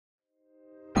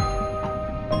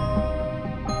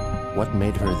What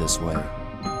made her this way?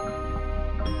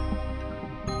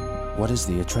 What is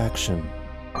the attraction?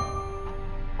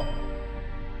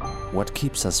 What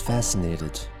keeps us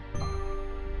fascinated?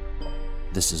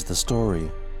 This is the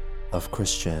story of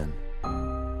Christian.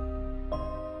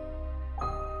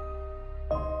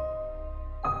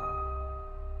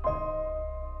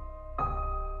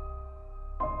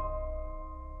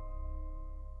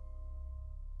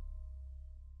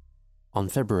 On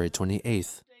February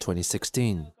 28th,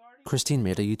 2016, Christine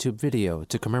made a YouTube video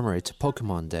to commemorate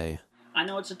Pokemon Day. I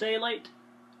know it's a day late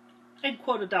and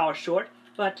quote $1 short,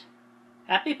 but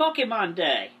happy Pokemon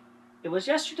Day! It was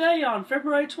yesterday on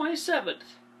February 27th.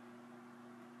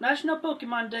 National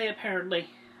Pokemon Day, apparently,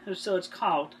 or so it's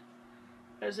called,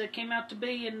 as it came out to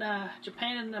be in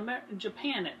Japan, in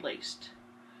Japan at least.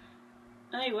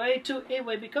 Anyway,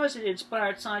 because it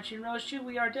inspired Sonichi and Roshu,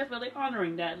 we are definitely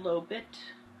honoring that a little bit.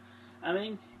 I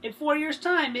mean, in 4 years'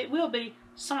 time, it will be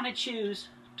Sonichu's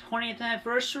 20th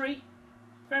anniversary,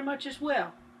 very much as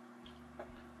well.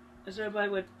 As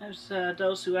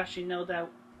those who actually know that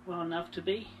well enough to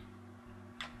be.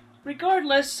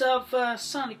 Regardless of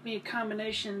Sonic Mii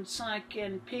combination, Sonic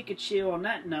and Pikachu on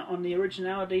that note, on the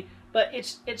originality, but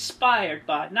it's inspired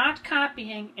by, not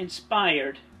copying,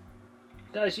 inspired.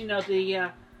 Because, you know,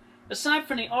 aside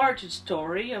from the origin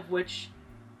story, of which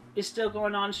is still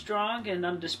going on strong and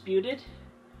undisputed,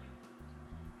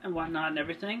 and whatnot and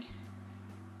everything,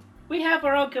 we have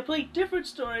our own complete different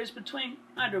stories between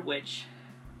either which.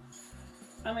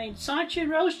 I mean, Sonichi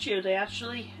and Roshu, they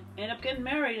actually end up getting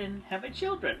married and having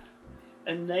children.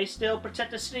 And they still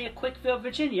protect the city of Quickville,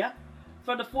 Virginia,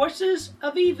 from the forces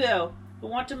of evil who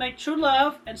want to make true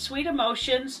love and sweet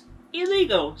emotions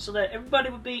illegal so that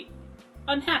everybody would be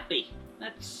unhappy.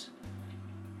 That's,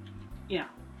 yeah.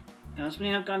 As we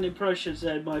have gotten impressions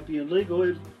that it might be illegal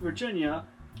in Virginia,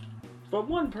 for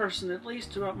one person at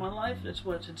least throughout my life, that's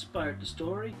what's inspired the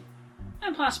story.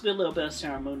 And possibly a little bit of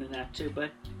Sarah Moon in that too,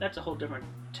 but that's a whole different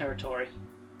territory.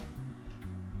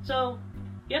 So,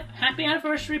 yep, happy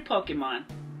anniversary Pokemon.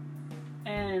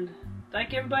 And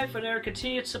thank everybody for their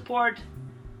continued support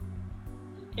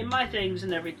in my things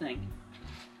and everything.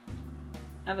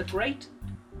 Have a great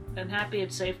and happy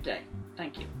and safe day.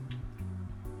 Thank you.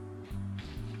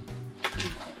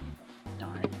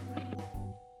 Darn.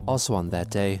 Also on that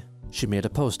day, she made a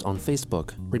post on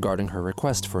Facebook regarding her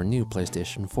request for a new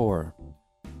PlayStation 4.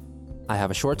 I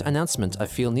have a short announcement I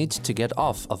feel need to get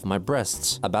off of my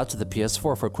breasts about the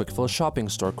PS4 for Quickville Shopping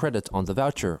Store credit on the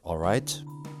voucher, alright?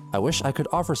 I wish I could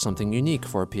offer something unique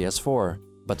for a PS4,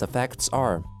 but the facts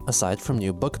are, aside from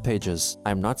new book pages,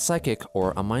 I'm not psychic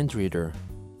or a mind reader.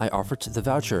 I offered the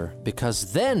voucher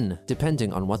because then,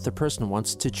 depending on what the person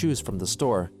wants to choose from the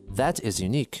store, that is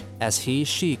unique, as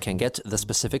she can get the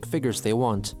specific figures they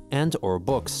want, and or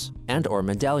books, and or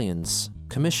medallions,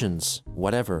 commissions,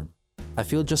 whatever. I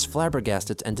feel just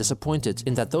flabbergasted and disappointed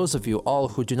in that those of you all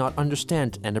who do not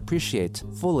understand and appreciate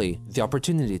fully the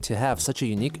opportunity to have such a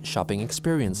unique shopping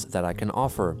experience that I can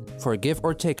offer, for a give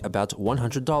or take about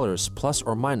 $100 plus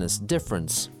or minus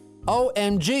difference.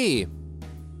 OMG!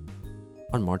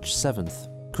 On March 7th,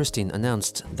 Christine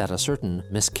announced that a certain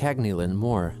Miss Cagney Lynn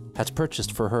Moore had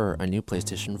purchased for her a new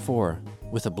PlayStation 4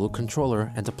 with a blue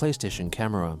controller and a PlayStation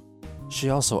camera. She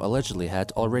also allegedly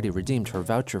had already redeemed her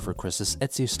voucher for Chris's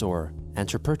Etsy store,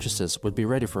 and her purchases would be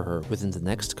ready for her within the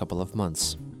next couple of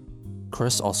months.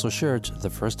 Chris also shared the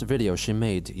first video she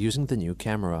made using the new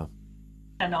camera.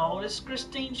 Hello, this is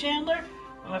Christine Chandler,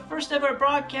 my first ever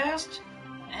broadcast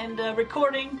and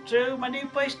recording through my new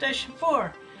PlayStation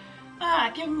 4.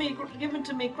 Given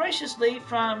to me graciously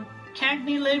from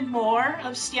Cagney Lynn Moore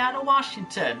of Seattle,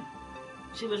 Washington.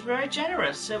 She was very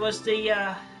generous. It was the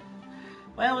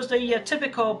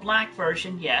typical black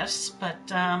version, yes, but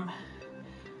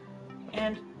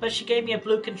she gave me a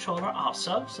blue controller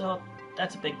also, so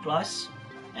that's a big plus.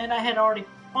 And I had already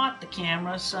bought the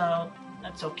camera, so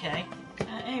that's okay.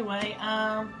 Anyway,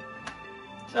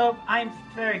 so I'm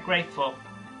very grateful.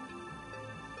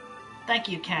 Thank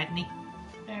you, Cagney.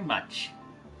 Very much.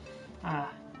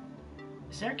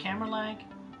 Is there a camera lag?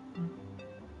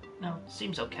 No,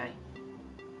 seems okay.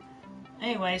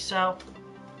 Anyway, so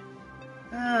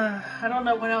I don't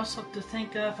know what else to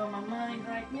think of on my mind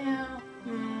right now.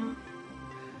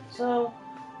 So,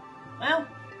 well,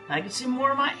 I can see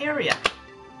more of my area.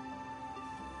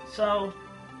 So,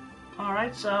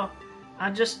 alright, so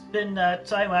I've just been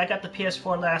telling you, I got the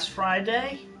PS4 last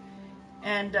Friday,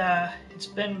 and it's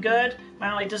been good.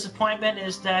 My only disappointment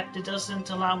is that it doesn't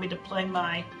allow me to play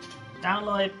my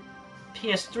downloaded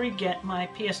my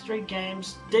PS3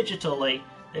 games digitally,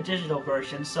 the digital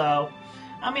version. So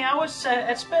I mean, I was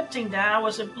expecting that. I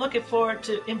was looking forward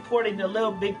to importing the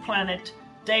Little Big Planet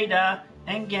data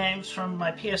and games from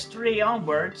my PS3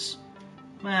 onwards.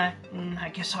 I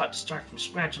guess I'll have to start from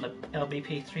scratch on the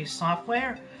LBP3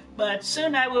 software. But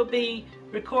soon I will be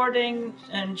recording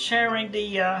and sharing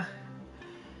the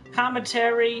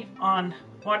commentary on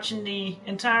watching the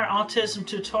entire autism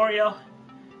tutorial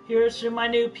here through my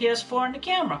new PS4 and the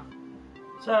camera.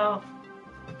 So,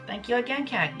 thank you again,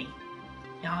 Cagney.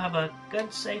 Y'all have a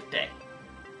good, safe day.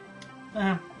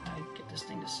 I get this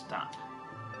thing to stop.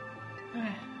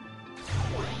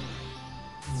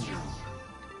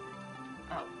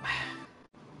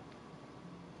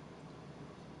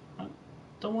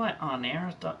 Don't want on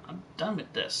air. I'm done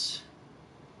with this.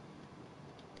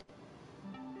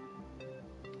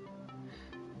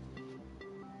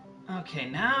 Okay,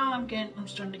 now I'm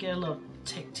starting to get a little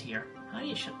ticked here. How do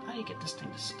you get this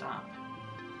thing to stop?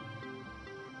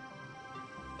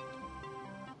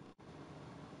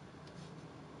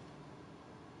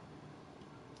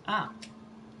 Ah.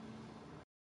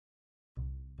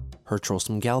 Her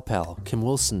Trollsome gal pal, Kim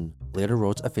Wilson, later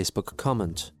wrote a Facebook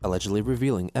comment allegedly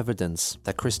revealing evidence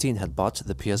that Christine had bought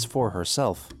the PS4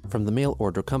 herself from the mail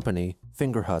order company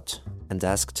Fingerhut, and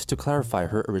asked to clarify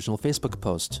her original Facebook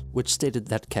post, which stated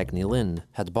that Cagney Lynn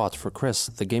had bought for Chris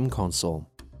the game console.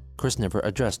 Chris never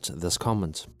addressed this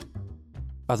comment.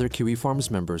 Other Kiwi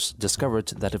Farms members discovered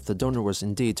that if the donor was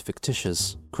indeed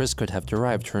fictitious, Chris could have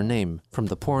derived her name from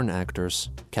the porn actors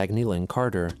Cagney Lynn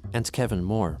Carter and Kevin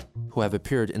Moore, who have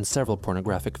appeared in several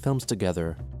pornographic films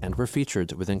together and were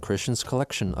featured within Christian's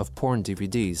collection of porn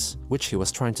DVDs, which he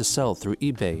was trying to sell through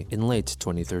eBay in late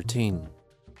 2013.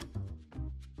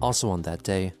 Also on that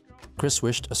day, Chris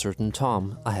wished a certain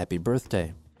Tom a happy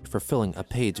birthday for filling a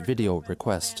paid video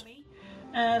request.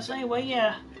 So anyway,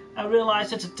 yeah, I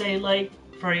realize it's a day late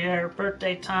for your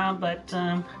birthday, Tom, but,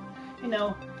 you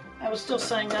know, I was still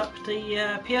setting up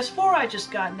the PS4 I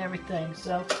just got and everything,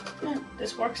 so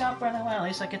this works out pretty well. At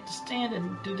least I get to stand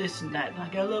and do this and that, and I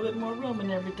got a little bit more room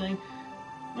and everything.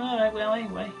 Alright, well,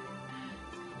 anyway.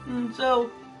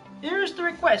 So, here's the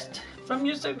request from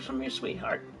your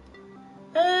sweetheart.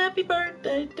 Happy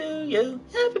birthday to you,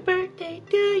 happy birthday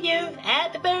to you,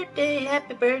 happy birthday,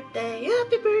 happy birthday,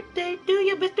 happy birthday to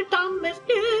you, Mr. Thomas.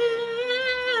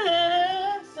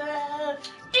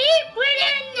 Deep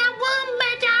within the womb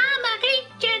of time, a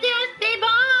creature just be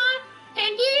born,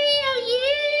 and you'll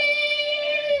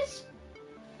use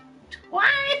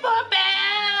 24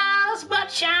 bells but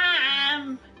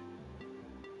chime.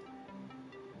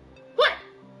 What?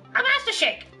 A master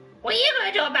shake. What are you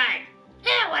gonna do about it?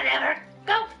 Yeah, whatever.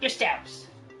 Go yourselves.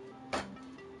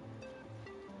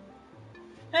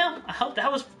 Well, I hope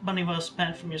that was money well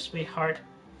spent from your sweetheart.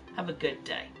 Have a good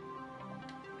day.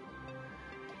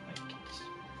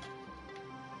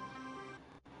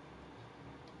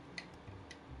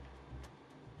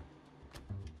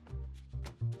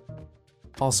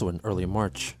 Also in early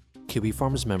March, Kiwi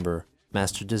Farms member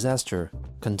Master Disaster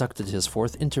conducted his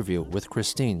fourth interview with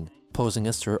Christine, posing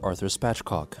as Sir Arthur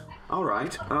Spatchcock. All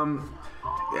right,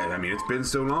 yeah, I mean, it's been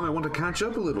so long, I want to catch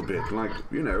up a little bit. Like,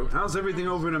 you know, how's everything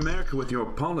over in America with your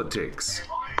politics?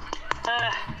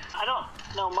 I don't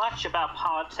know much about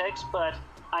politics, but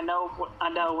I know what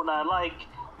I like,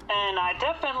 and I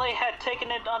definitely had taken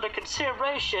it under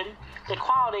consideration the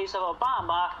qualities of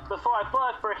Obama before I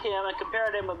voted for him and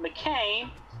compared him with McCain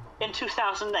in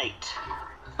 2008.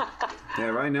 Yeah,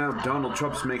 right now Donald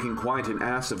Trump's making quite an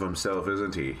ass of himself,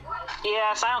 isn't he?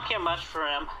 Yes, I don't care much for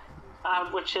him,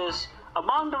 which is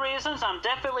among the reasons I'm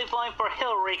definitely voting for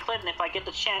Hillary Clinton if I get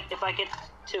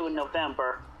to in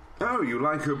November. Oh, you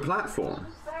like her platform?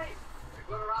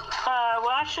 Well,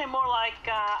 actually, more like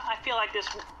I feel like this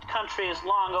country is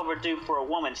long overdue for a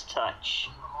woman's touch.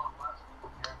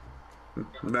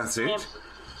 That's it? And,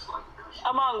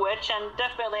 among which, and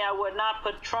definitely I would not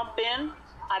put Trump in.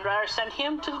 I'd rather send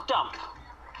him to the dump.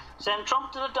 Send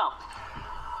Trump to the dump.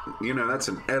 You know, that's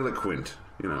an eloquent,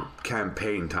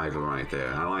 campaign title right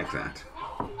there. I like that.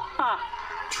 Huh.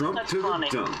 Trump That's to funny.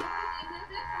 the dump.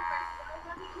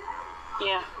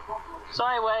 Yeah. So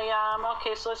anyway,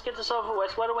 okay, so let's get this over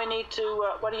with. What do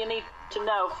you need to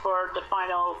know for the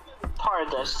final part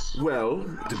of this? Well,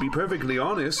 to be perfectly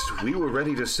honest, we were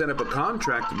ready to set up a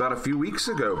contract about a few weeks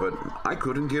ago, but I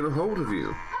couldn't get a hold of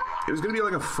you. It was going to be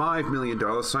like a $5 million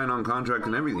sign-on contract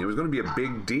and everything. It was going to be a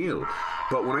big deal.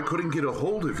 But when I couldn't get a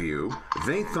hold of you,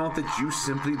 they thought that you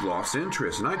simply lost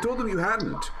interest, and I told them you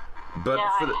hadn't. But yeah,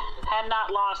 for the... I had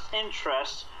not lost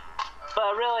interest.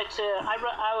 But really,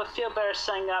 I would feel better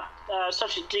setting up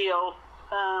such a deal,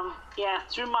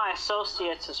 through my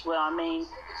associates as well. I mean,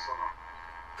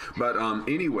 But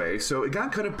anyway, so it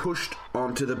got kind of pushed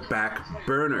onto the back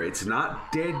burner. It's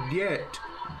not dead yet,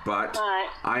 but Alright.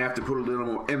 I have to put a little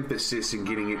more emphasis in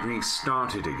getting it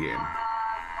restarted again.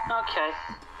 Okay.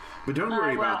 But don't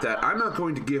worry well- about that. I'm not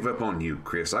going to give up on you,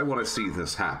 Chris. I want to see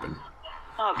this happen.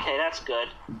 Okay, that's good.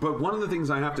 But one of the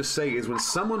things I have to say is when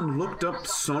someone looked up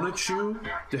Sonichu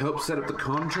to help set up the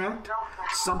contract,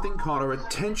 something caught our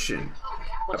attention.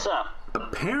 What's up?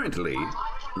 Apparently,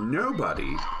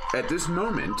 nobody at this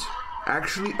moment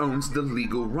actually owns the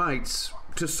legal rights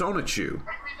to Sonichu.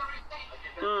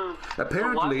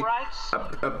 Apparently, what rights?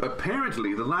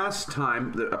 apparently, the last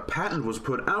time that a patent was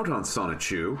put out on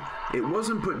Sonichu, it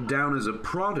wasn't put down as a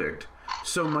product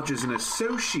so much as an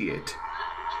associate.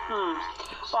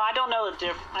 Well, I don't know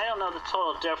the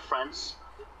total difference.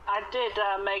 I did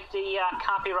make the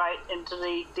copyright into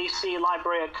the D.C.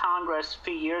 Library of Congress a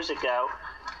few years ago,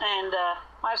 and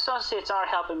my associates are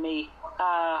helping me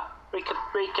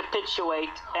recapitulate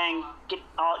and get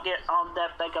all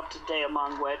that back up to date.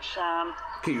 Among which,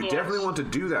 Okay, you yes. definitely want to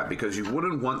do that because you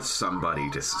wouldn't want somebody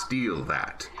to steal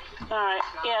that. All right.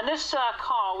 Yeah, this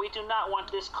call, we do not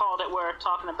want this call that we're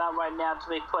talking about right now to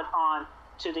be put on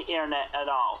to the internet at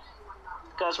all,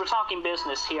 because we're talking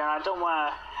business here. I don't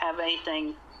want to have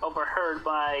anything overheard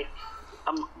by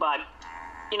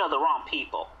the wrong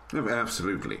people.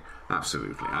 Absolutely,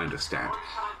 I understand.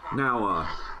 Now,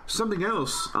 something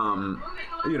else,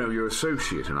 your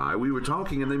associate and I, we were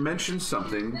talking and they mentioned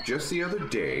something just the other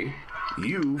day.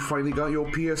 You finally got your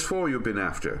PS4 you've been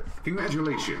after.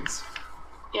 Congratulations.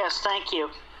 Yes, thank you.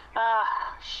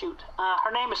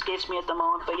 Her name escapes me at the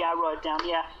moment, but yeah, I wrote it down.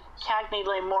 Yeah, Cagney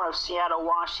Moore of Seattle,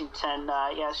 Washington.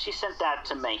 Yeah, she sent that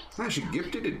to me. Ah, she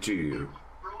gifted it to you.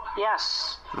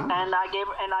 Yes, Oh. and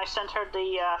I sent her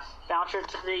the voucher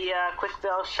to the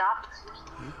Quickville shop.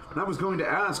 And I was going to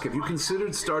ask, have you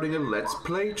considered starting a Let's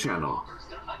Play channel?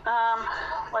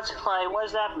 Let's play. What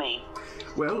does that mean?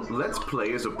 Well, Let's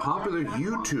Play is a popular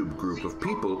YouTube group of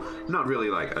people, not really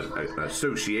like an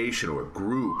association or a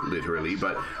group, literally,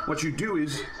 but what you do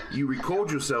is you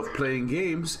record yourself playing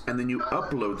games and then you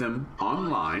upload them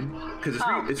online, because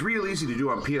it's real easy to do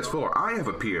on PS4. I have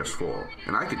a PS4,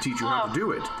 and I could teach you how to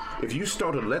do it. If you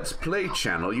start a Let's Play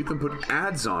channel, you can put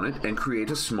ads on it and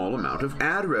create a small amount of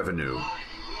ad revenue.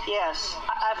 Yes,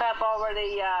 I've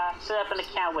already set up an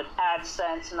account with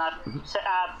AdSense, and I've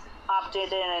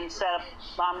opted in and set up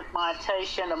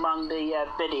monetization among the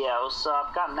videos, so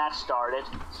I've gotten that started.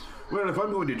 Well, if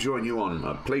I'm going to join you on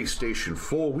PlayStation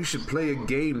 4, we should play a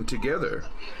game together.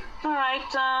 All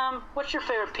right, what's your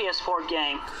favorite PS4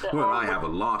 game? Well, I have a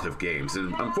lot of games,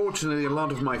 and unfortunately a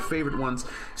lot of my favorite ones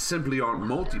simply aren't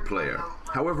multiplayer.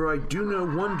 However, I do know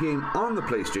one game on the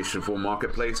PlayStation 4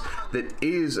 Marketplace that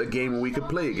is a game where we could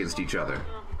play against each other.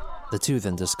 The two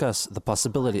then discuss the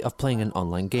possibility of playing an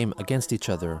online game against each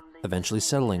other, eventually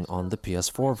settling on the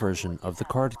PS4 version of the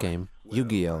card game,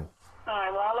 Yu-Gi-Oh! All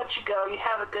right, well, I'll let you go. You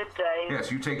have a good day.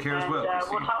 Yes, you take care as And well.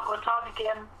 we'll talk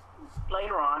again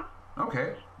later on.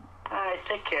 Okay. All right,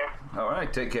 take care. All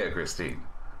right, take care, Christine.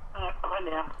 All right, bye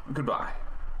now. Goodbye.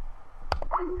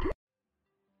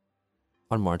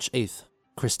 On March 8th,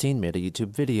 Christine made a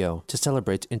YouTube video to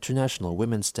celebrate International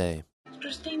Women's Day. It's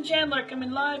Christine Chandler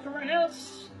coming live from her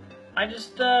house. I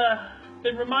just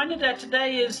been reminded that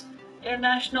today is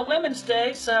International Women's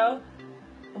Day, so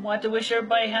I want to wish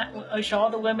wish all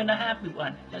the women a happy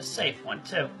one, a safe one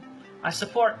too. I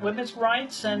support women's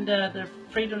rights and their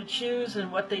freedom to choose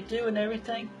and what they do and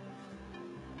everything.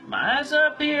 My eyes are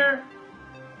up here.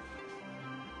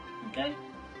 Okay?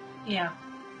 Yeah.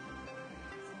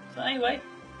 So anyway,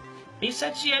 be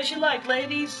sexy as you like,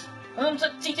 ladies.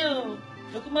 Sexy too.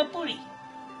 Look at my booty.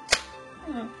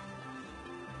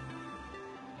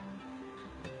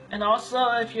 And also,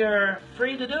 if you're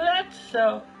free to do that,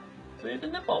 so free the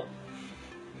nipple.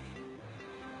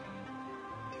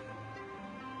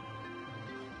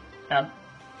 Now,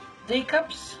 D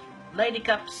cups, lady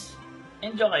cups,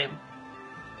 enjoy them.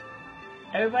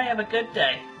 Everybody have a good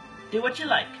day. Do what you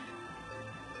like.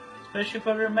 Especially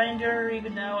for the remainder,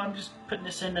 even though I'm just putting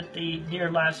this in at the near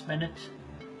last minute.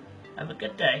 Have a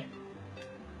good day.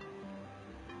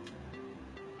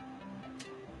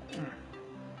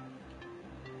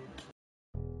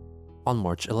 On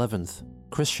March 11th,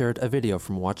 Chris shared a video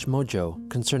from WatchMojo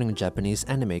concerning Japanese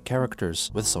anime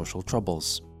characters with social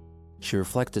troubles. She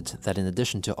reflected that in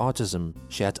addition to autism,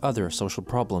 she had other social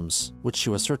problems, which she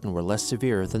was certain were less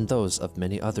severe than those of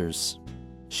many others.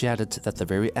 She added that the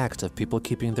very act of people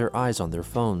keeping their eyes on their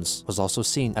phones was also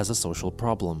seen as a social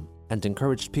problem, and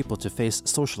encouraged people to face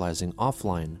socializing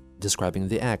offline, describing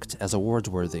the act as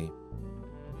award-worthy.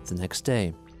 The next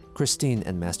day, Christine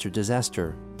and Master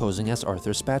Disaster, posing as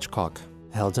Arthur Spatchcock,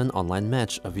 held an online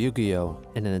match of Yu-Gi-Oh!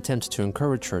 In an attempt to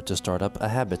encourage her to start up a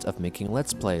habit of making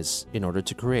Let's Plays in order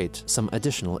to create some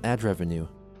additional ad revenue.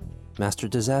 Master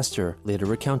Disaster later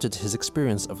recounted his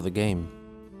experience of the game.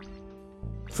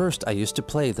 First, I used to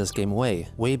play this game way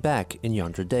back in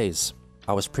yonder days.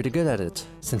 I was pretty good at it,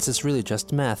 since it's really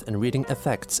just math and reading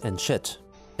effects and shit.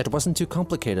 It wasn't too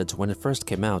complicated when it first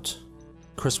came out.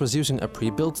 Chris was using a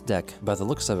pre-built deck by the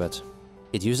looks of it.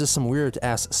 It uses some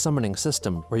weird-ass summoning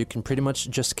system where you can pretty much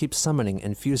just keep summoning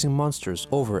and fusing monsters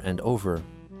over and over.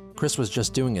 Chris was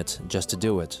just doing it just to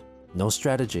do it. No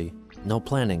strategy, no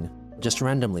planning, just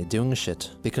randomly doing shit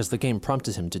because the game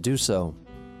prompted him to do so.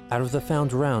 Out of the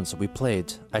found rounds we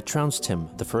played, I trounced him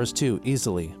the first 2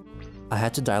 easily. I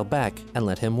had to dial back and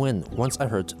let him win once I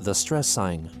heard the stress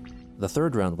sign. The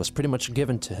 3rd round was pretty much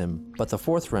given to him, but the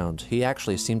 4th round he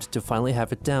actually seemed to finally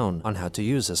have it down on how to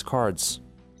use his cards.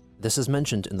 This is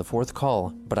mentioned in the 4th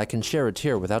call, but I can share it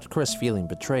here without Chris feeling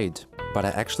betrayed. But I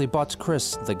actually bought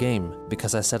Chris the game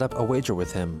because I set up a wager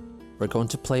with him. We're going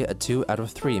to play a 2 out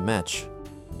of 3 match.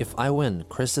 If I win,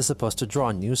 Chris is supposed to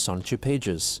draw new Sonichu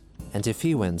pages, and if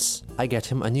he wins, I get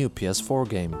him a new PS4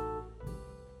 game.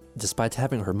 Despite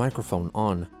having her microphone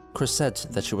on, Chris said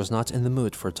that she was not in the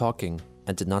mood for talking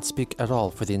and did not speak at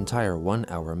all for the entire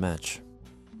 1-hour match.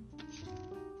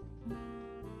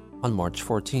 On March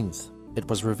 14th, it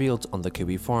was revealed on the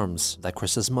Kiwi Farms that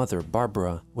Chris's mother,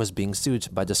 Barbara, was being sued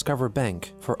by Discover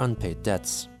Bank for unpaid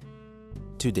debts.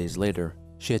 2 days later,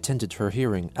 she attended her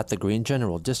hearing at the Green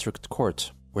General District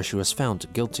Court, where she was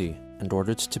found guilty and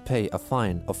ordered to pay a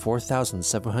fine of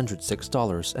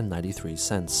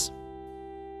 $4,706.93.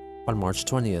 On March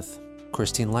 20th,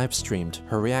 Christine livestreamed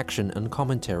her reaction and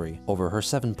commentary over her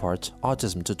 7-part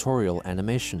autism tutorial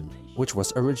animation, which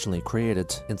was originally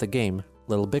created in the game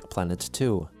Little Big Planet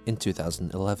 2 in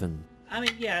 2011. I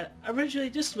mean, yeah, originally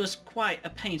this was quite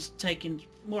a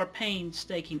more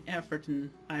painstaking effort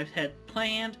than I had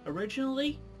planned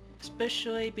originally,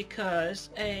 especially because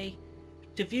to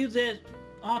view the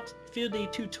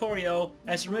tutorial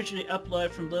as originally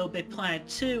uploaded from Little Big Planet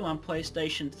 2 on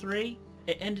PlayStation 3,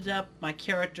 it ended up my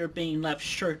character being left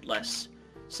shirtless.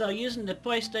 So using the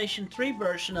PlayStation 3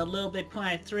 version of Little Big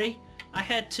Planet 3, I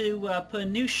had to put a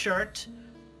new shirt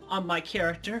on my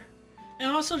character.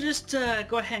 And also just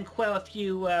go ahead and quell a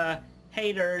few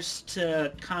haters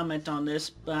to comment on this.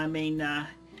 But I mean,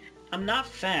 I'm not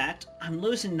fat, I'm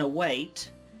losing the weight.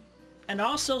 And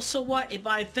also, so what if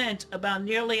I vent about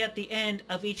nearly at the end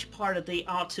of each part of the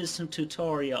autism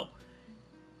tutorial?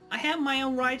 I have my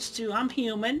own rights too. I'm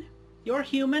human. You're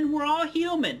human. We're all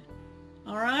human.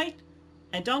 Alright?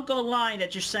 And don't go lying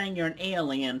that you're saying you're an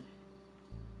alien.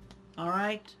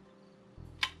 Alright?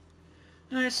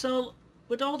 Alright, so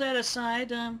with all that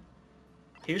aside,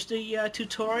 here's the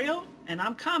tutorial, and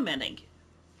I'm commenting.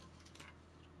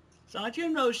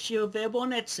 Sonichu Nose Shield available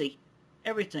on Etsy.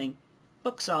 Everything.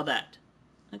 Books, all that.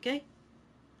 Okay?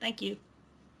 Thank you.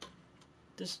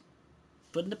 Just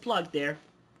putting the plug there.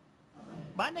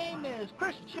 My name is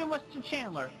Christian Weston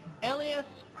Chandler, alias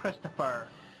Christopher.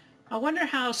 I wonder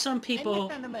how some people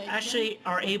actually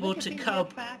are able to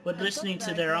cope with listening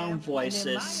to their own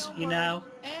voices, you know?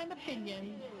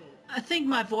 I think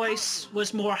my voice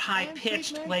was more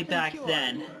high-pitched way back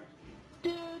then.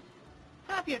 Dude,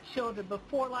 have your children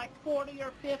before like 40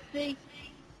 or 50?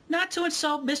 Not to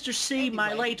insult Mr. C,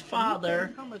 my late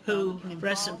father, who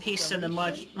rests in peace in the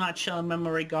Monticello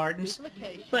Memory Gardens,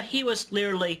 but he was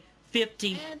literally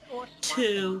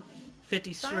 52,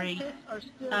 53,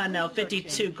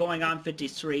 52 going on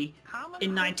 53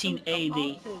 in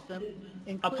 1980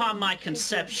 upon my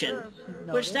conception,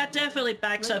 which that definitely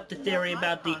backs up the theory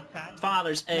about the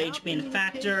father's age being a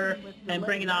factor and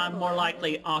bringing on more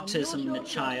likely autism in the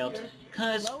child,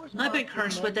 because I've been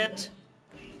cursed with it.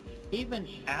 Even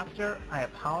after I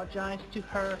apologized to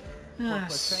her for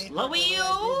portraying her Slowy in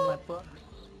my books,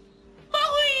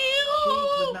 she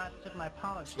would not accept my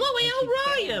apology.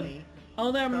 Ryan!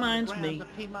 Oh, that reminds me.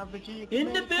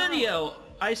 In the video,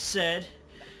 I said,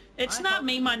 it's not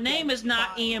me, my name is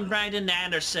not Ian Brandon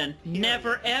Anderson.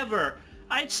 Never ever.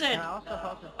 I said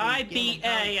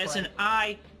IBA as in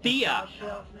IBA.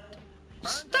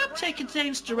 Stop taking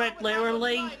things directly.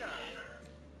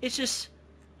 It's just,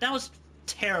 that was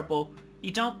terrible.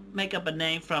 You don't make up a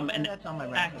name from an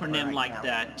acronym like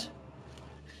that.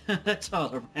 That's all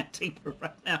the ranting for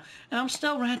right now. And I'm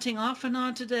still ranting off and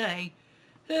on today.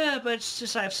 Yeah, but it's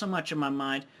just I have so much in my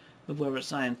mind of where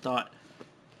was I in thought.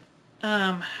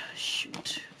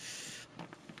 Shoot.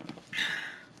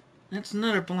 That's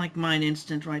another blank mind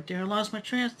instant right there. I lost my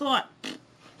train of thought.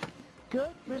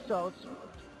 Good results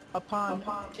upon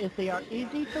if they are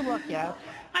easy to look at.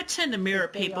 I tend to mirror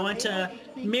people, and to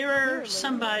mirror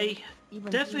somebody,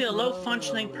 definitely a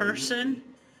low-functioning person,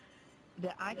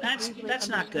 that's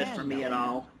not good for me at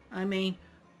all. I mean,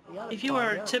 if you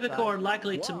are typical or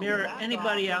likely to mirror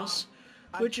anybody else,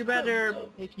 would you rather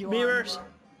mirror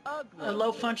a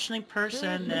low-functioning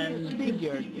person and...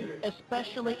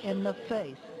 especially in the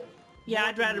face. Yeah,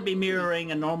 I'd rather be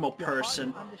mirroring a normal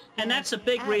person. And that's a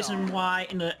big reason why,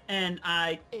 in the end,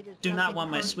 I do not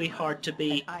want my sweetheart to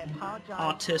be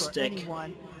autistic.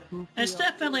 And it's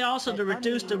definitely also to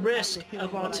reduce the risk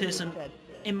of autism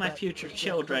in my future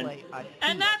children.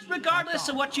 And that's regardless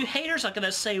of what you haters are going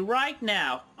to say right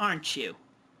now, aren't you?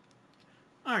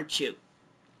 Aren't you?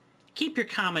 Keep your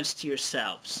comments to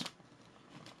yourselves.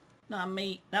 Not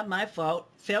me. Not my fault.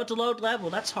 Failed to load level.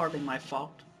 That's hardly my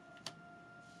fault.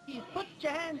 Put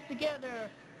your hands together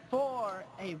for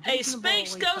a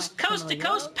Space Ghost Coast to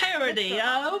Coast parody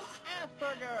of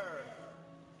Asperger.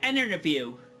 An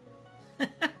interview.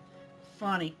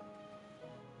 Funny.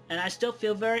 And I still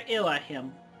feel very ill at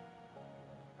him.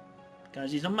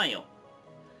 Because he's a male.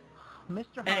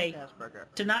 Mr. Hey, Asperger.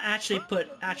 to not actually put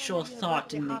actual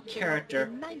thought in the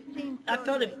character, I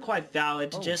felt it quite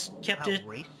valid to just kept it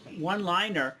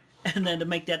one-liner, and then to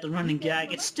make that the running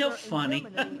gag. It's still funny.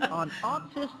 On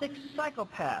autistic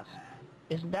psychopaths.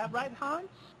 Isn't that right, Hans?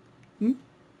 Hmm?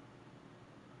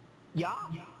 Yeah.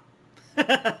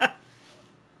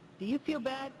 Do you feel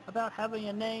bad about having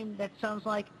a name that sounds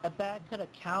like a bad cut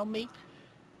of cow meat?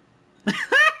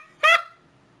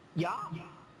 Yeah.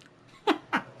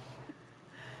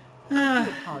 I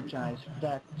apologize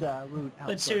for that rude outburst.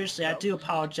 But seriously, I do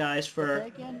apologize for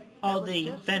all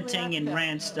the venting and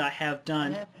rants that I have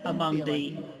done among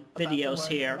the videos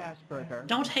here.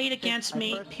 Don't hate against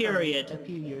me, period,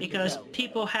 because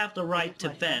people have the right to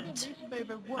vent.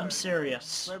 I'm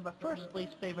serious.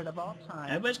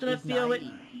 Everybody's gonna feel it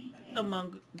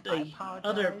among the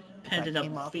other pendant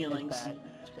of feelings.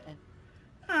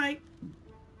 Alright.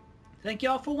 Thank you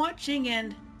all for watching,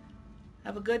 and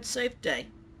have a good, safe day.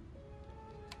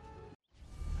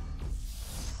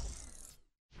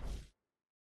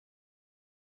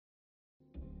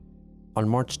 On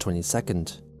March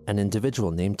 22nd, an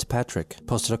individual named Patrick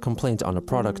posted a complaint on a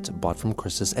product bought from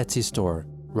Chris's Etsy store,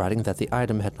 writing that the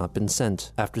item had not been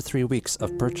sent after 3 weeks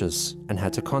of purchase and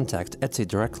had to contact Etsy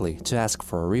directly to ask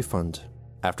for a refund.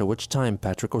 After which time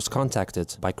Patrick was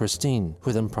contacted by Christine,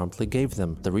 who then promptly gave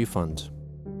them the refund.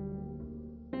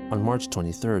 On March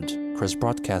 23rd, Chris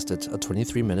broadcasted a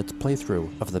 23-minute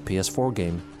playthrough of the PS4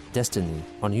 game Destiny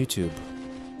on YouTube.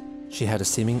 She had a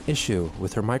seeming issue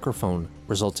with her microphone,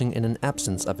 resulting in an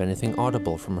absence of anything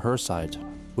audible from her side,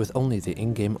 with only the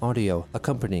in-game audio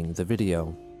accompanying the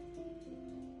video.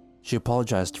 She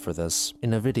apologized for this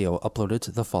in a video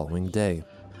uploaded the following day.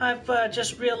 I've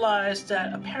just realized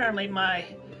that apparently my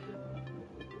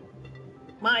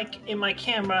mic in my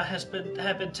camera have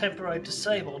been temporarily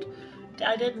disabled.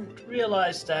 I didn't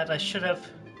realize that. I should have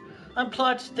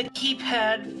unplugged the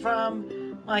keypad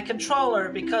from my controller,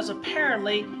 because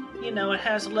apparently, you know, it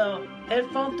has a little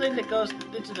headphone thing that goes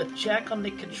into the jack on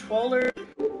the controller.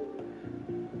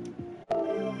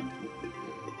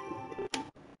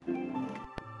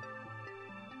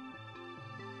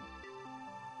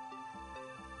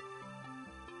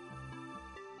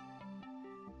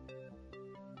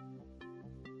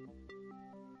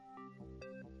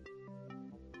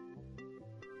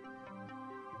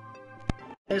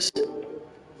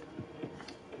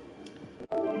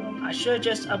 I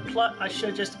should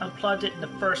have just unplugged it in the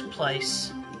first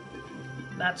place.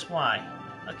 That's why.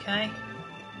 Okay?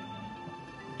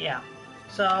 Yeah.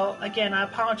 So again, I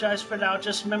apologize for that. I'll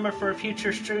just remember for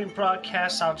future streaming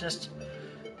broadcasts, I'll just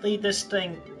leave this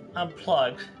thing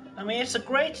unplugged. I mean, it's a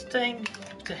great thing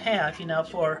to have, you know,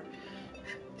 for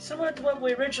similar to what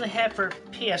we originally had for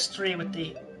PS3 with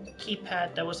the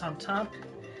keypad that was on top.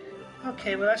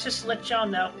 Okay, well, let's just let y'all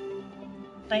know.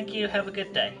 Thank you. Have a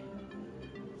good day.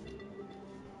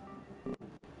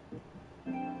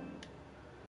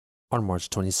 On March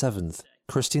 27th,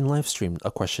 Christine livestreamed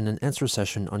a question and answer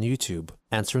session on YouTube,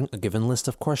 answering a given list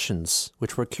of questions,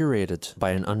 which were curated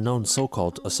by an unknown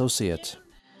so-called associate.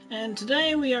 And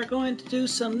today we are going to do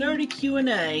some nerdy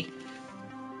Q&A,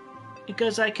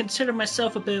 because I consider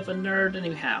myself a bit of a nerd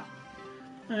anyhow.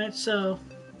 Alright, so,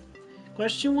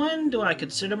 question 1, do I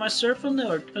consider myself a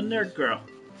nerd girl?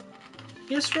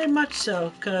 Yes, very much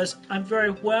so, because I'm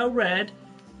very well read.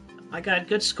 I got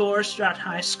good scores throughout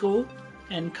high school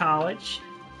and college,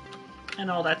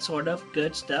 and all that sort of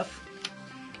good stuff.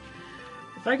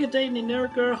 If I could date any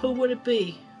nerd girl, who would it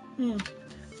be?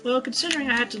 Well, considering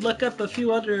I had to look up a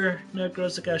few other nerd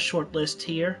girls that got a short list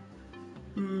here,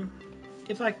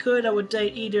 if I could, I would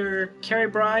date either Carrie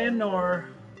Bryan or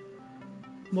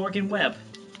Morgan Webb.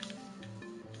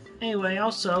 Anyway,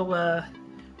 also,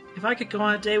 if I could go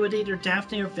on a date with either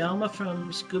Daphne or Velma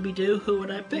from Scooby-Doo, who would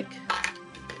I pick?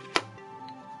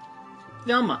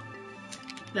 Velma.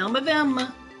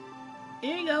 Velma.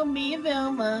 Here you go, me and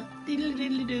Velma.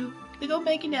 Diddle-diddle-doo. We go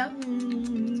making out.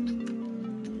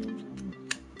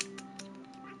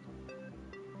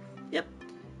 Yep.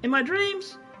 In my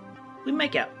dreams, we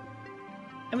make out.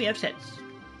 And we have sex.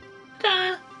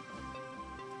 Ta!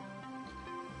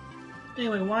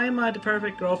 Anyway, why am I the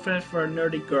perfect girlfriend for a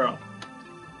nerdy girl?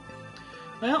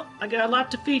 Well, I got a lot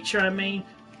to feature. I mean,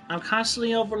 I'm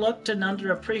constantly overlooked and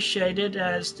underappreciated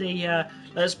as the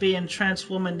lesbian trans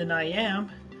woman that I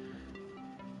am.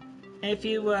 And if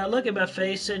you look at my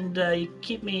face and you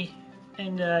keep me,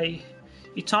 and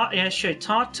you actually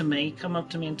talk to me, come up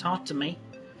to me and talk to me,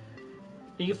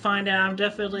 you find out I'm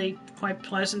definitely quite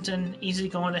pleasant and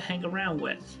easygoing to hang around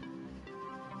with.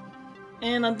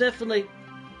 And I'm definitely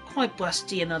quite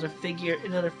busty in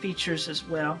other features as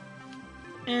well.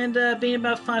 And being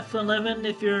about 5'11",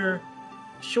 if you're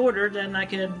shorter, then I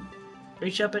can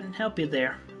reach up and help you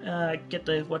there. Get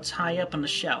what's high up on the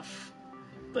shelf.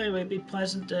 But anyway, be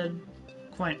pleasant and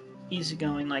quite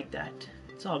easygoing like that.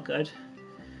 It's all good.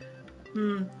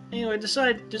 Anyway,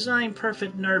 design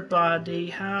perfect nerd body.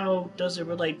 How does it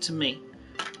relate to me?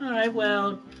 Alright,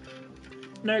 well,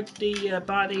 the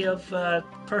body of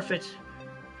perfect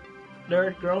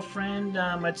nerd girlfriend,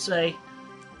 I'd say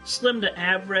slim to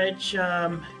average.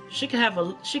 She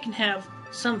can have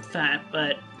some fat,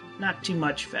 but not too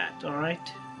much fat. All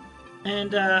right.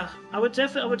 And I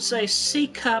would say C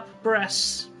cup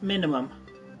breasts minimum.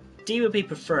 D would be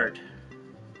preferred,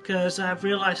 because I've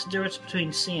realized the difference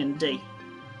between C and D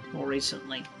more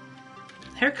recently.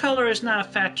 Hair color is not a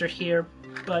factor here,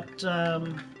 but I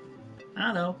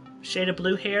don't know. Shade of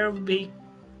blue hair would be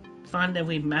fun that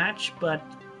we match, but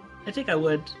I think I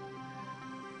would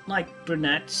like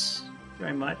brunettes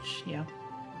very much, yeah.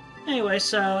 Anyway,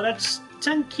 so that's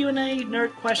 10 Q&A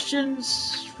nerd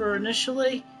questions for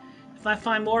initially. If I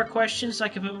find more questions I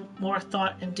can put more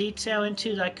thought and detail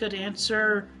into that I could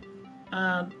answer,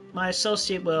 my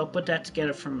associate will put that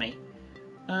together for me.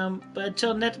 But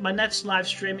until my next live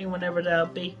streaming, whenever that'll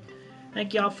be,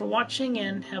 thank y'all for watching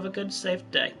and have a good, safe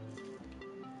day.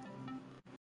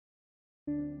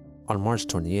 On March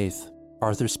 28th,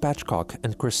 Arthur Spatchcock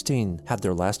and Christine had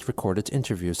their last recorded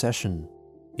interview session.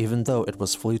 Even though it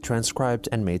was fully transcribed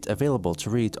and made available to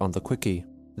read on the Quickie,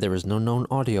 there is no known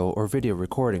audio or video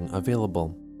recording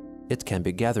available. It can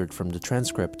be gathered from the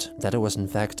transcript that it was in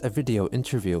fact a video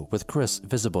interview with Chris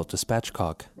visible to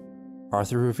Spatchcock.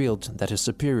 Arthur revealed that his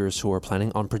superiors who were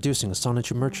planning on producing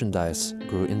Sonichu merchandise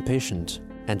grew impatient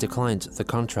and declined the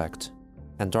contract,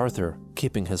 and Arthur,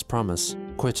 keeping his promise,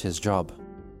 quit his job.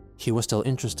 He was still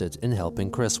interested in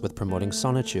helping Chris with promoting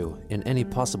Sonichu in any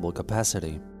possible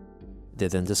capacity. They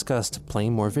then discussed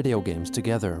playing more video games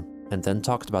together, and then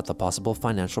talked about the possible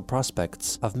financial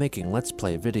prospects of making Let's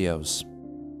Play videos.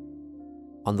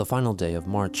 On the final day of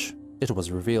March, it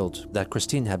was revealed that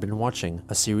Christine had been watching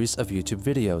a series of YouTube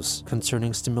videos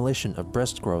concerning stimulation of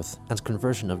breast growth and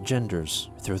conversion of genders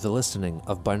through the listening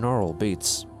of binaural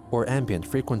beats, or ambient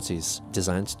frequencies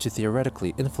designed to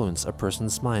theoretically influence a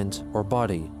person's mind or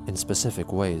body in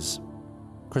specific ways.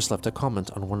 Chris left a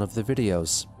comment on one of the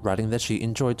videos, writing that she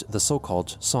enjoyed the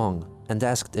so-called song and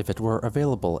asked if it were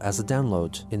available as a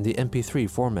download in the MP3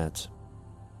 format.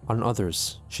 On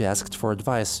others, she asked for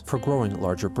advice for growing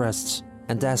larger breasts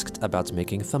and asked about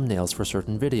making thumbnails for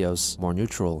certain videos more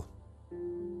neutral.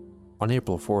 On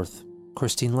April 4th,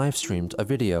 Christine livestreamed a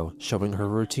video showing her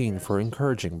routine for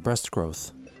encouraging breast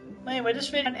growth. Anyway, this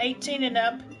video 18 and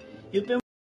up, you've been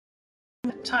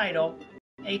with the title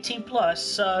 18 plus,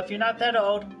 so if you're not that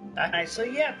old, alright, so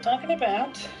yeah, talking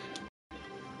about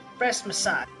breast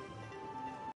massage.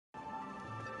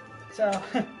 So,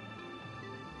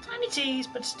 tiny tease,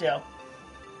 but still,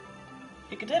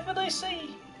 you can definitely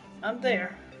see I'm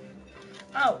there.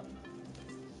 Oh,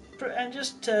 and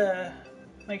just to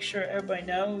make sure everybody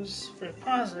knows for the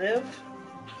positive,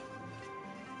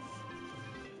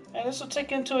 and this will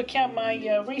take into account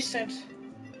my recent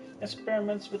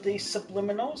experiments with these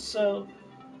subliminals, so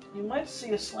you might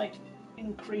see a slight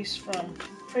increase from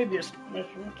previous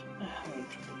measurement.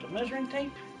 The measuring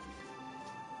tape.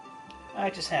 I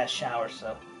just had a shower,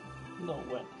 so a little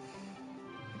wet.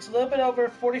 It's a little bit over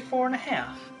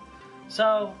 44.5.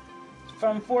 So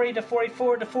from 40 to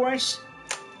 44, the 4-inch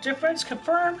difference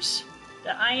confirms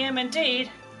that I am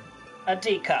indeed a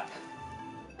D cup.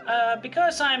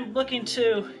 Because I'm looking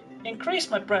to increase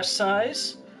my breast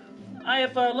size, I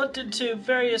have looked into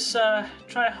various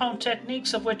try-home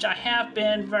techniques, of which I have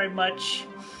been very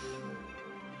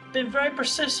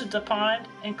persistent upon,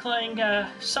 including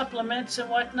supplements and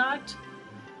whatnot.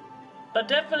 But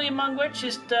definitely among which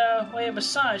is the way of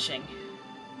massaging.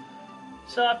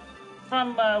 So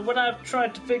from what I've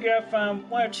tried to figure out from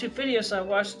one or two videos I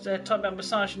watched that talk about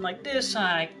massaging like this,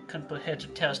 I couldn't put heads or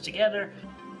tails together.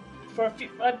 For a few,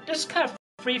 this is kind of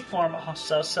free form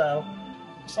also, so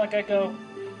it's like I go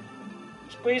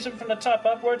squeezing from the top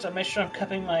upwards. I make sure I'm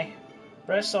cupping my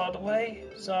breasts all the way.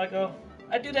 So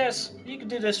I do this. You can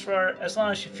do this for as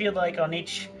long as you feel like on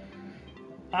each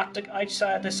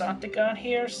side of this octagon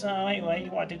here. So anyway,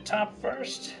 you want to do top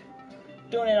first.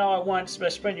 Doing it all at once,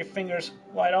 but spread your fingers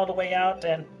wide all the way out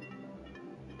and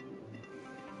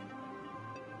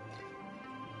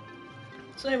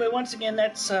so anyway, once again,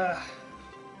 that's up,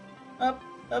 right,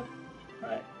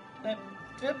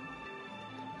 up.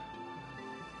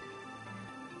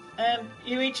 And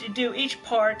you do each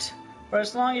part for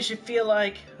as long as you feel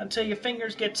like until your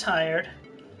fingers get tired.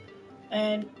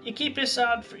 And you keep this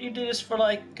out. You do this for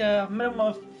like a minimum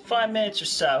of 5 minutes or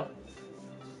so.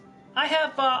 I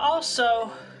have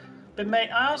also been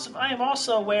I am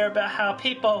also aware about how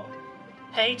people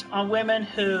hate on women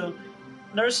who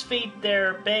nurse feed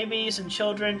their babies and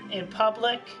children in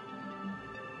public.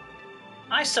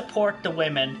 I support the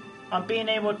women on being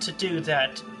able to do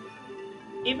that.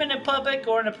 Even in public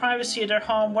or in the privacy of their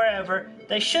home, wherever,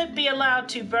 they should be allowed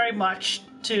to very much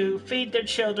to feed their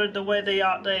children the way they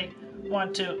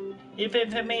want to, if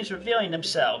it means revealing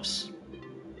themselves.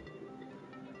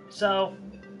 So,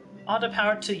 all the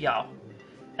power to y'all.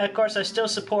 And of course, I still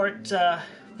support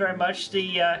very much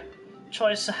the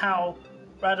choice of how,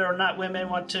 whether or not women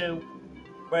want to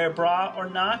wear a bra or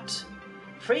not.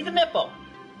 Free the nipple.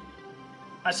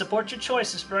 I support your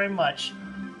choices very much.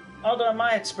 Although in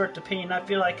my expert opinion, I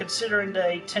feel like considering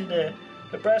the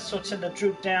breasts will tend to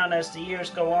droop down as the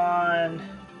years go on.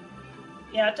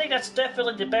 Yeah, I think that's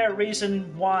definitely the better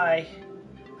reason why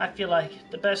I feel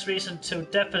like the best reason to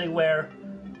definitely wear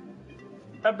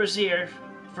a brassiere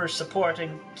for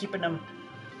supporting, keeping them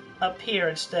up here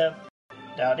instead of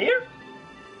down here.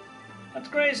 That's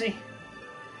crazy.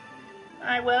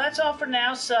 Alright, well, that's all for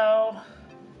now, so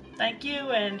thank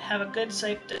you and have a good,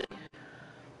 safe day.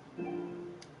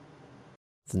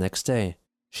 The next day,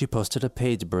 she posted a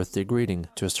paid birthday greeting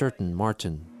to a certain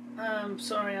Martin. I'm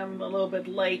sorry I'm a little bit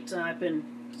late. I've been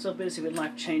so busy with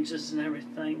life changes and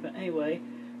everything. But anyway,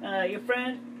 your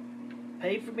friend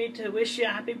paid for me to wish you a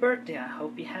happy birthday. I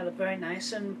hope you had a very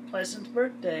nice and pleasant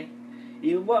birthday.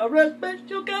 You are a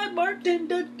special guy, Martin.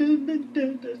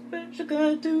 Special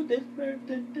guy to this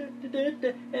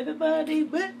birthday. Everybody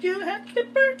wish you a happy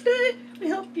birthday. We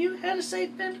hope you had a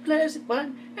safe and pleasant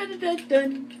one.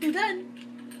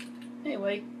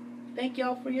 Anyway, thank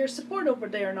y'all for your support over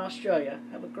there in Australia.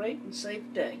 Have a great and safe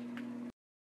day.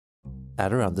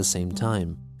 At around the same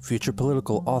time, future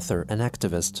political author and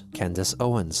activist Candace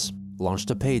Owens launched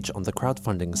a page on the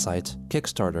crowdfunding site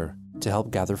Kickstarter to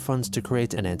help gather funds to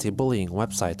create an anti-bullying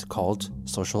website called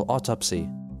Social Autopsy,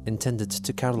 intended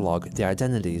to catalog the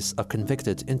identities of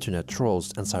convicted internet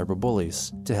trolls and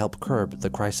cyberbullies to help curb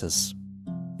the crisis.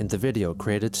 In the video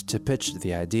created to pitch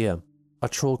the idea, a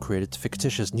troll-created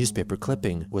fictitious newspaper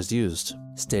clipping was used,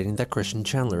 stating that Christian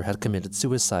Chandler had committed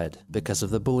suicide because of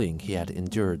the bullying he had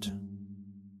endured.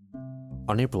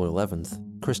 On April 11th,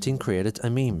 Christine created a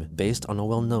meme based on a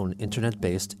well-known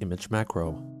internet-based image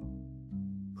macro.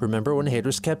 Remember when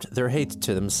haters kept their hate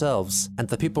to themselves, and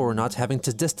the people were not having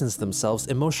to distance themselves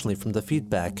emotionally from the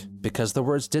feedback, because the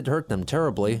words did hurt them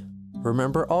terribly?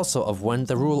 Remember also of when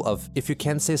the rule of, if you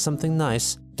can't say something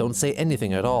nice, don't say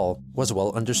anything at all, was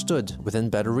well understood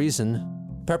within better reason?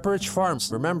 Pepperidge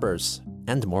Farms remembers,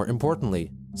 and more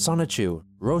importantly, Sonichu,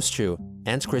 Roastechu,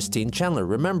 and Christine Chandler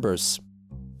remembers.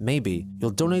 Maybe you'll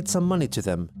donate some money to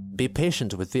them, be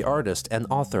patient with the artist and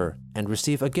author, and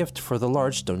receive a gift for the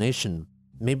large donation.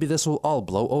 Maybe this will all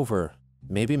blow over.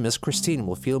 Maybe Miss Christine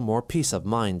will feel more peace of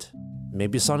mind.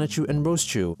 Maybe Sonichu and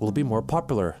Roastechu will be more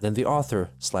popular than the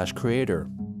author/creator.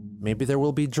 Maybe there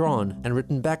will be drawn and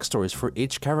written backstories for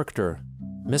each character.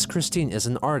 Miss Christine is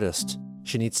an artist.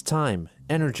 She needs time,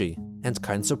 energy, and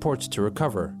kind support to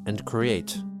recover and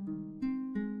create.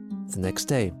 The next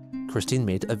day, Christine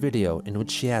made a video in which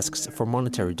she asks for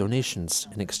monetary donations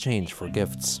in exchange for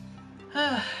gifts.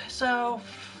 So,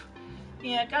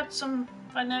 yeah, got some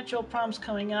financial problems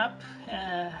coming up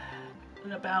and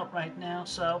about right now,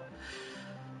 so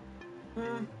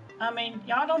I mean,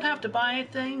 y'all don't have to buy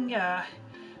anything.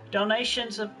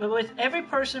 Donations with every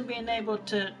person being able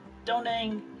to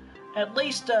donating at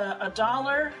least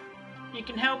 $1,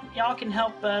 y'all can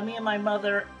help me and my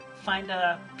mother find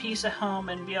a piece of home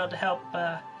and be able to help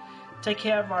take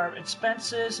care of our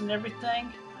expenses and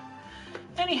everything.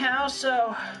 Anyhow,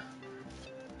 so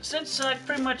since I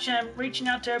pretty much am reaching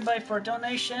out to everybody for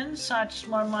donations, I just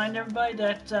want to remind everybody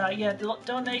that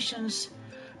donations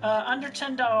under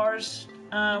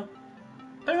 $10.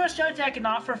 Pretty much the only thing I can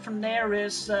offer from there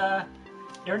is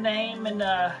your name in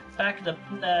the back of the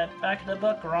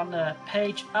book or on the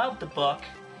page of the book.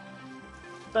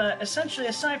 But essentially,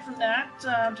 aside from that,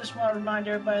 just want to remind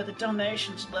everybody of the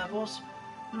donations levels.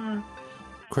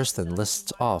 Kristen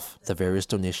lists off the various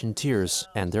donation tiers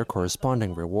and their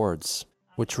corresponding rewards,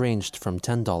 which ranged from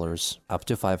 $10 up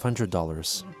to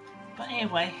 $500. But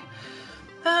anyway,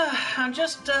 I'm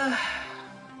just a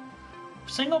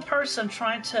single person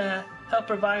trying to help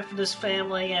provide for this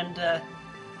family, and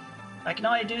I can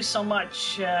only do so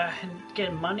much and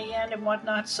get money in and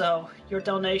whatnot, so your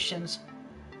donations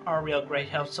are a real great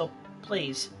help. So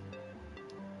please,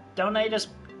 donate as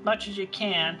much as you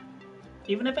can,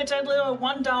 even if it's a little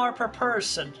 $1 per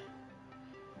person.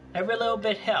 Every little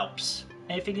bit helps.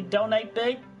 And if you can donate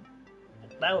big,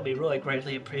 that would be really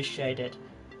greatly appreciated.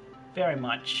 Very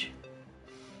much.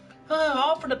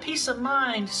 All for the peace of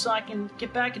mind, so I can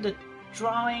get back into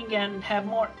drawing and have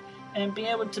more, and be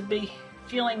able to be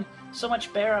feeling so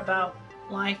much better about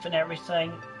life and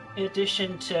everything, in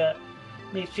addition to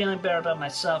me feeling better about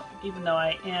myself, even though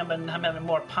I am, and I'm having a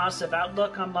more positive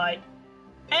outlook on life.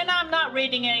 And I'm not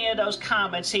reading any of those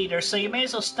comments either, so you may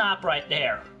as well stop right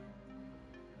there.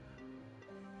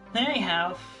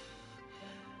 Anyhow,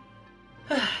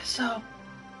 so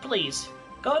please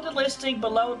go to the listing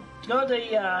below. Go to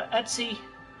the Etsy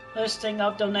listing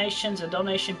of donations, a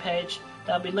donation page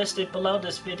that'll be listed below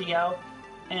this video,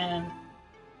 and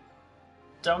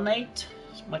donate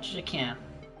as much as you can.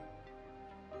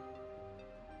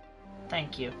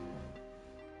 Thank you.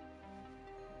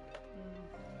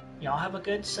 Y'all have a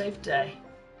good, safe day.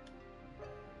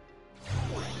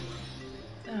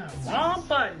 Wrong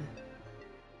button.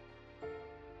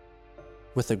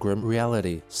 With the grim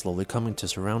reality slowly coming to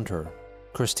surround her,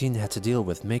 Christine had to deal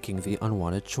with making the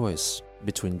unwanted choice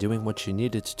between doing what she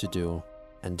needed to do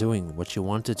and doing what she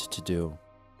wanted to do.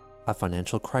 A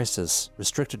financial crisis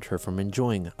restricted her from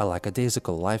enjoying a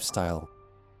lackadaisical lifestyle.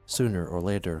 Sooner or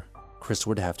later, Chris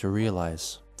would have to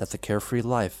realize that the carefree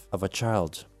life of a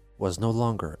child was no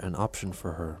longer an option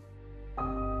for her.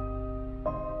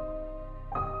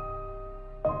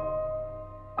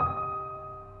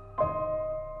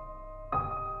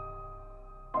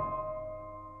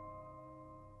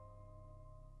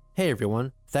 Hey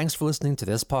everyone, thanks for listening to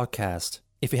this podcast.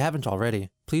 If you haven't already,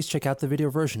 please check out the video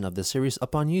version of the series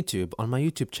up on YouTube on my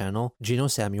YouTube channel, Gino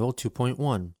Samuel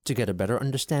 2.1, to get a better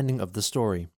understanding of the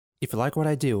story. If you like what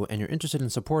I do and you're interested in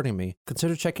supporting me,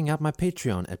 consider checking out my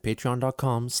Patreon at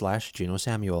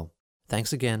patreon.com/GinoSamuel.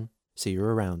 Thanks again. See you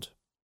around.